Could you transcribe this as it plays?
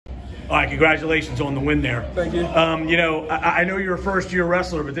All right, congratulations on the win there. Thank you. You know, I know you're a first-year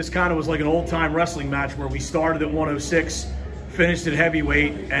wrestler, but this kind of was like an old-time wrestling match where we started at 106, finished at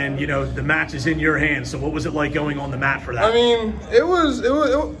heavyweight, and you know the match is in your hands. So what was it like going on the mat for that? I mean, it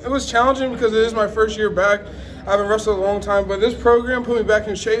was challenging because it is my first year back. I haven't wrestled a long time, but this program put me back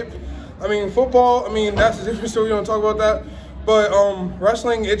in shape. I mean, football, I mean, that's a different story. We don't talk about that. But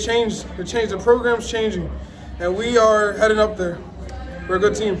wrestling, it changed. It changed. The program's changing, and we are heading up there. We're a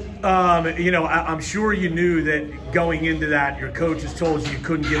good team. You know, I'm sure you knew that going into that, your coaches told you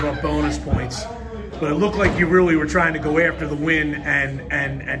couldn't give up bonus points, but it looked like you really were trying to go after the win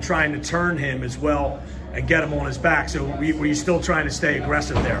and trying to turn him as well and get him on his back. So were you still trying to stay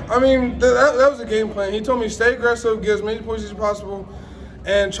aggressive there? I mean, that was the game plan. He told me stay aggressive, get as many points as possible,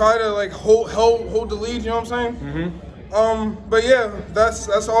 and try to like hold the lead. You know what I'm saying? Mm-hmm. But yeah,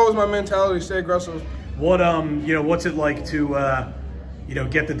 that's always my mentality: stay aggressive. What you know, what's it like to you know,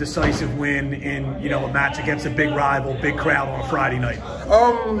 get the decisive win in, you know, a match against a big rival, big crowd on a Friday night?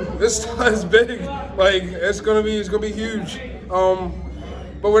 It's big. Like it's gonna be huge.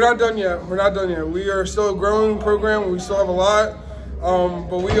 But we're not done yet. We're not done yet. We are still a growing program. We still have a lot.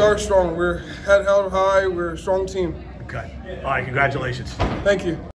 But we are strong. We're head held high. We're a strong team. Okay. All right. Congratulations. Thank you.